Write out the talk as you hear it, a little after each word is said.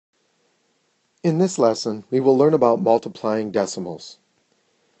In this lesson, we will learn about multiplying decimals.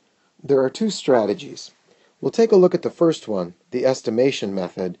 There are two strategies. We'll take a look at the first one, the estimation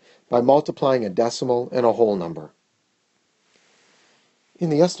method, by multiplying a decimal and a whole number.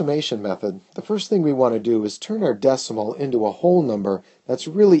 In the estimation method, the first thing we want to do is turn our decimal into a whole number that's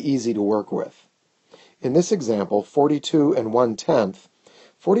really easy to work with. In this example, 42 and 1/10,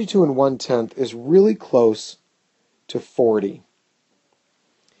 42 and 1/10 is really close to 40.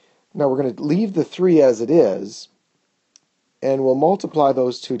 Now we're going to leave the 3 as it is, and we'll multiply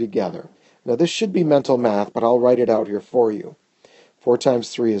those two together. Now this should be mental math, but I'll write it out here for you. 4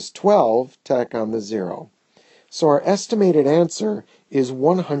 times 3 is 12, tack on the 0. So our estimated answer is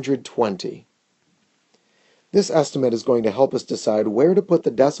 120. This estimate is going to help us decide where to put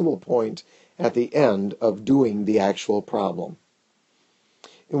the decimal point at the end of doing the actual problem.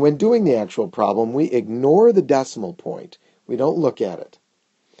 And when doing the actual problem, we ignore the decimal point. We don't look at it.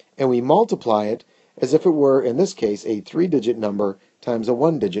 And we multiply it as if it were, in this case, a 3-digit number times a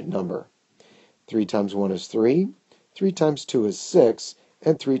 1-digit number. 3 times 1 is 3, 3 times 2 is 6,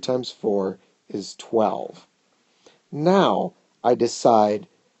 and 3 times 4 is 12. Now I decide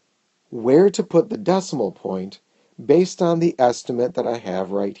where to put the decimal point based on the estimate that I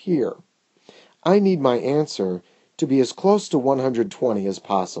have right here. I need my answer to be as close to 120 as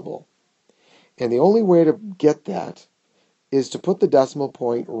possible. And the only way to get that is to put the decimal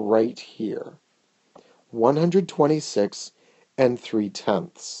point right here. 126 and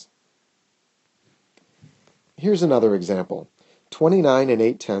 3/10. Here's another example. 29 and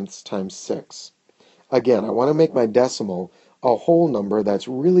 8/10 times 6. Again, I want to make my decimal a whole number that's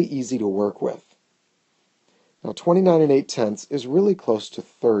really easy to work with. Now 29 and 8/10 is really close to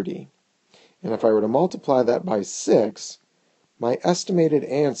 30. And if I were to multiply that by 6, my estimated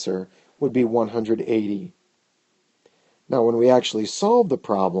answer would be 180. Now when we actually solve the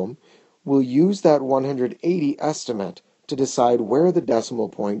problem, we'll use that 180 estimate to decide where the decimal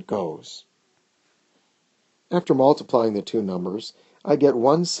point goes. After multiplying the two numbers, I get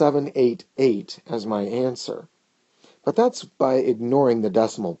 1788 as my answer. But that's by ignoring the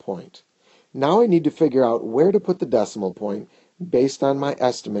decimal point. Now I need to figure out where to put the decimal point based on my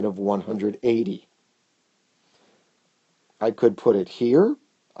estimate of 180. I could put it here.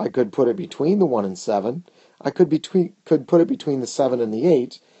 I could put it between the 1 and 7. I could put it between the 7 and the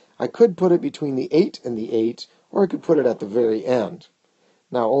 8. I could put it between the 8 and the 8, or I could put it at the very end.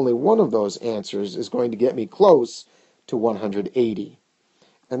 Now only one of those answers is going to get me close to 180.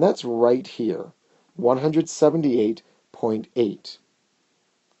 And that's right here, 178.8.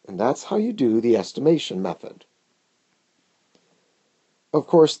 And that's how you do the estimation method. Of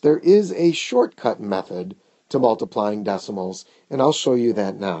course, there is a shortcut method to multiplying decimals, and I'll show you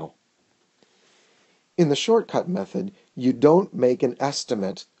that now. In the shortcut method, you don't make an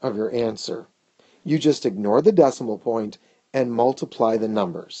estimate of your answer. You just ignore the decimal point and multiply the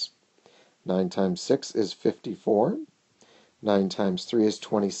numbers. 9 times 6 is 54. 9 times 3 is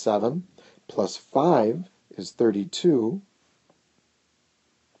 27. Plus 5 is 32.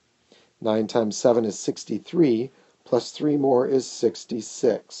 9 times 7 is 63. Plus 3 more is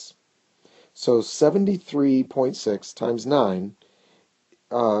 66. So 73.6 times 9,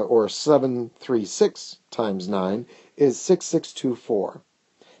 or 736 times 9, is 6624.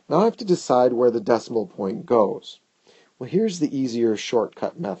 Now I have to decide where the decimal point goes. Well, here's the easier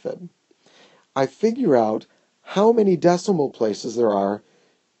shortcut method. I figure out how many decimal places there are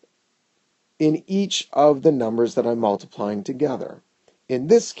in each of the numbers that I'm multiplying together. In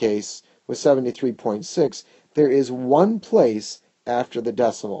this case, with 73.6, there is one place after the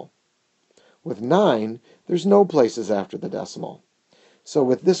decimal. With 9, there's no places after the decimal. So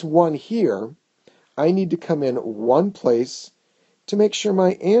with this 1 here, I need to come in one place to make sure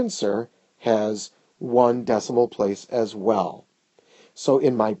my answer has one decimal place as well. So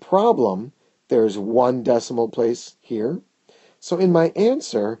in my problem, there's one decimal place here. So in my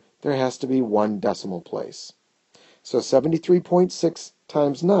answer, there has to be one decimal place. So 73.6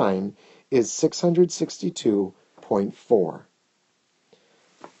 times 9 is 662.4.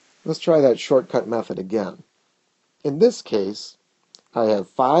 Let's try that shortcut method again. In this case, I have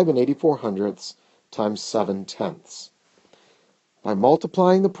 5 and 84 times 7/10. By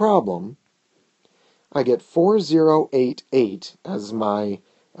multiplying the problem, I get 4088 as my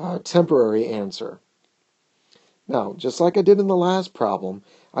temporary answer. Now, just like I did in the last problem,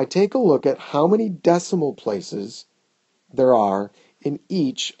 I take a look at how many decimal places there are in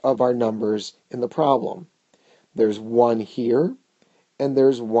each of our numbers in the problem. There's one here, and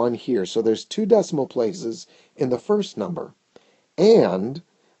there's one here. So there's 2 decimal places in the first number. And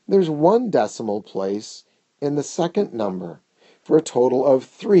there's 1 decimal place in the second number. for a total of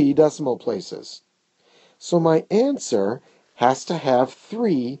 3 decimal places. So my answer has to have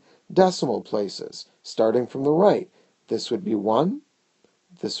 3 decimal places, starting from the right. This would be 1,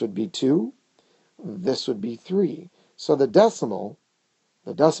 this would be 2, this would be 3. So the decimal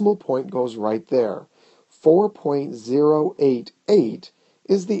point goes right there. 4.088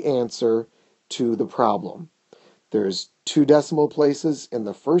 is the answer to the problem. There's 2 decimal places in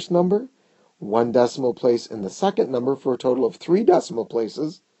the first number, 1 decimal place in the second number for a total of 3 decimal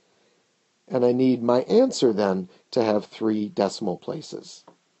places, and I need my answer then to have 3 decimal places.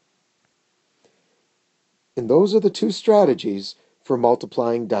 And those are the 2 strategies for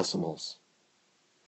multiplying decimals.